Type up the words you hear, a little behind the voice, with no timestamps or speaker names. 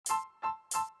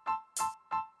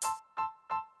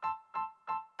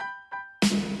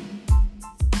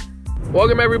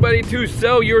Welcome everybody to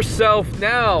Sell Yourself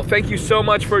Now. Thank you so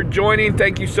much for joining.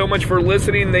 Thank you so much for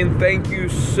listening. And thank you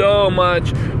so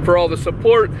much for all the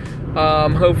support.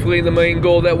 Hopefully the main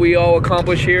goal that we all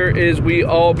accomplish here is we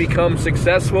all become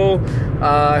successful.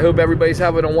 I hope everybody's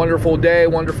having a wonderful day,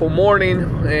 wonderful morning,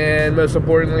 and most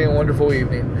importantly, a wonderful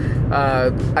evening.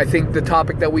 I think the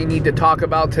topic that we need to talk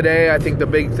about today, I think the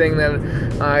big thing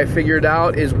that I figured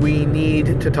out is we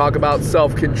need to talk about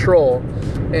self-control.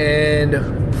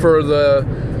 And for the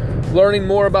learning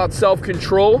more about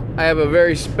self-control, I have a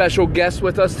very special guest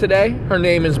with us today. Her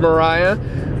name is Mariah.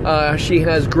 She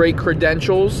has great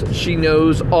credentials. She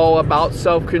knows all about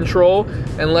self-control.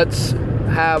 And let's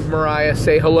have Mariah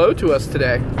say hello to us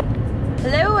today.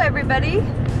 Hello, everybody.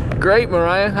 Great,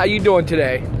 Mariah. How you doing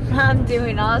today? I'm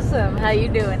doing awesome. How you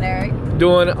doing, Eric?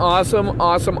 Doing awesome.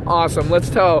 Let's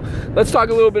talk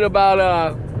a little bit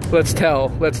about Let's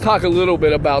talk a little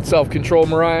bit about self-control,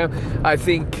 Mariah. I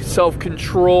think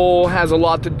self-control has a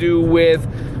lot to do with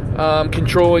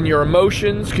controlling your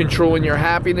emotions, controlling your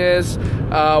happiness.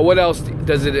 What else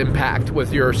does it impact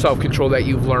with your self-control that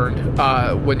you've learned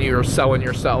when you're selling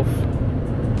yourself?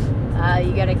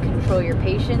 You got to control your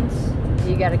patience.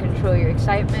 You got to control your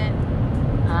excitement.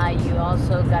 You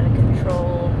also got to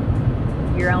control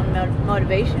your own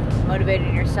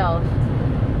motivating yourself,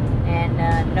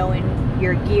 and knowing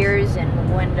your gears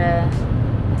and when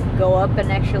to go up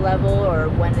an extra level or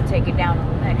when to take it down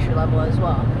an extra level as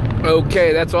well.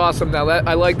 Okay, that's awesome. Now,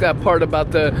 I like that part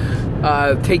about the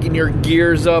taking your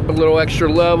gears up a little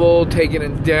extra level, taking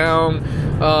it down.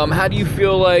 How do you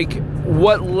feel like,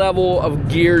 what level of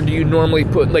gear do you normally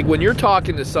put? Like when you're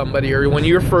talking to somebody or when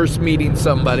you're first meeting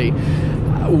somebody,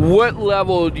 what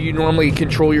level do you normally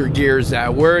control your gears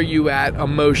at? Where are you at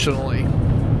emotionally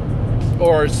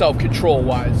or self-control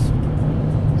wise?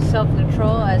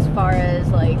 Self-control as far as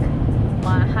like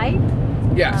my height?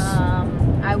 Yes.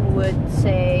 I would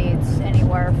say it's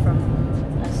anywhere from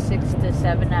a 6 to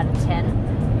 7 out of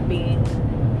 10 being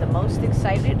the most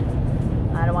excited.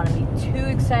 I don't want to be too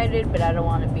excited, but I don't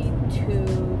want to be too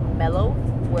mellow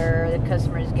where the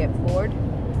customers get bored.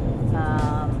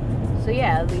 So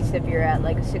yeah, at least if you're at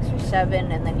like a 6 or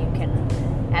 7, and then you can,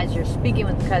 as you're speaking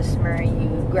with the customer,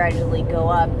 you gradually go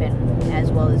up, and as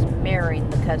well as mirroring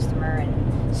the customer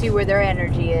and see where their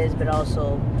energy is, but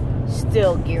also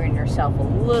still gearing yourself a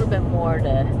little bit more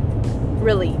to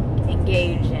really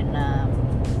engage and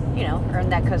earn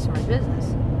that customer's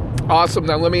business. Awesome.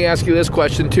 Now let me ask you this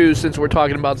question too, since we're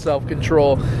talking about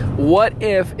self-control. What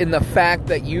if, in the fact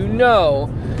that you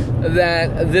know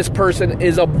that this person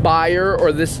is a buyer,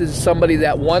 or this is somebody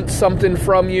that wants something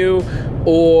from you,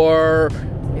 or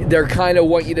they're kind of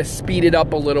want you to speed it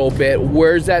up a little bit,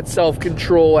 where's that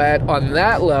self-control at on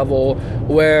that level,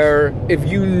 where if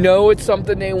you know it's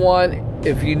something they want,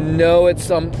 if you know it's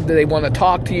something that they want to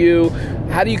talk to you,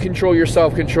 how do you control your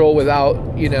self-control without,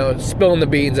 spilling the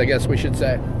beans, I guess we should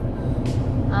say?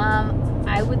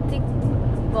 I would think,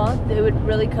 it would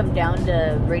really come down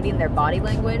to reading their body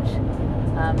language,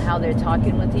 how they're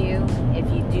talking with you. If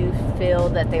you do feel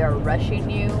that they are rushing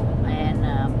you and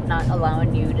not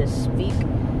allowing you to speak,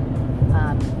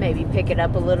 maybe pick it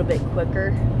up a little bit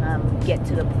quicker, get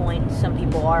to the point. Some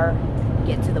people are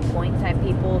get to the point type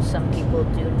people. Some people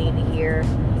do need to hear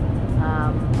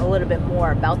a little bit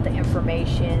more about the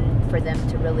information for them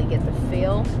to really get the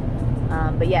feel.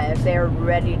 But yeah, if they're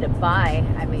ready to buy,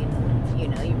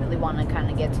 you really want to kind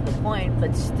of get to the point,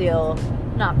 but still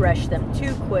not rush them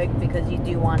too quick, because you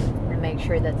do want to make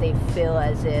sure that they feel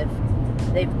as if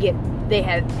they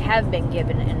have been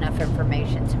given enough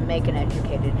information to make an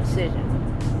educated decision.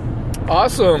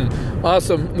 Awesome.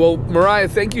 Well, Mariah,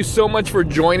 thank you so much for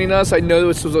joining us. I know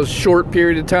this was a short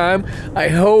period of time. I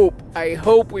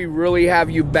hope we really have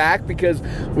you back, because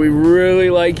we really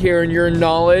like hearing your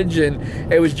knowledge, and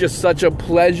it was just such a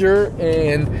pleasure.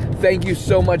 And thank you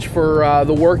so much for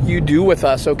the work you do with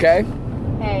us, okay?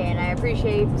 Hey, and I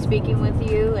appreciate speaking with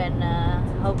you, and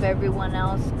hope everyone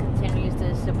else continues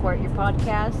to support your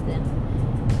podcast, and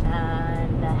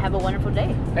have a wonderful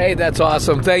day. Hey, that's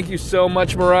awesome. Thank you so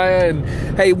much, Mariah. And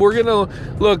hey, we're going to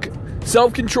look.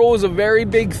 Self-control is a very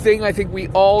big thing I think we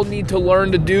all need to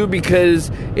learn to do, because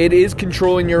it is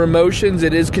controlling your emotions.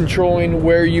 It is controlling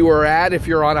where you are at, if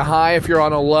you're on a high, if you're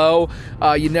on a low.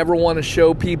 You never want to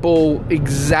show people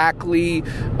exactly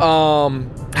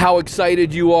how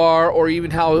excited you are, or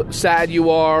even how sad you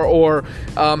are, or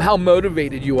how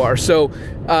motivated you are. So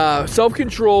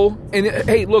self-control, and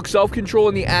hey, look, self-control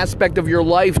in the aspect of your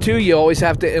life too, you always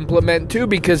have to implement too,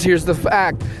 because here's the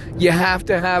fact. You have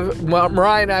to have,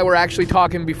 Mariah and I were actually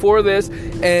talking before this,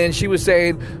 and she was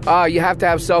saying you have to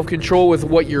have self-control with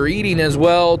what you're eating as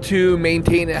well to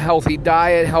maintain a healthy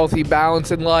diet, healthy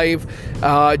balance in life.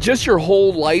 Just your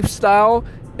whole lifestyle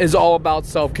is all about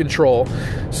self-control.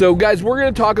 So guys, we're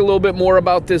going to talk a little bit more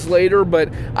about this later, but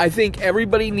I think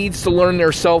everybody needs to learn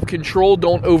their self-control.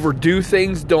 Don't overdo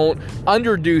things. Don't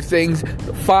underdo things.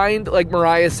 Find, like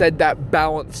Mariah said, that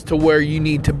balance to where you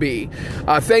need to be.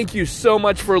 Thank you so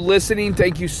much for listening.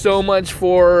 Thank you so much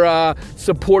for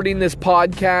supporting this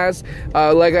podcast.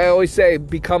 Like I always say,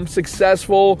 become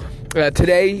successful.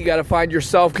 Today, you got to find your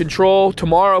self-control.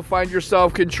 Tomorrow, find your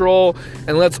self-control.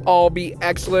 And let's all be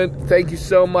excellent. Thank you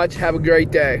so much. Have a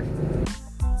great day.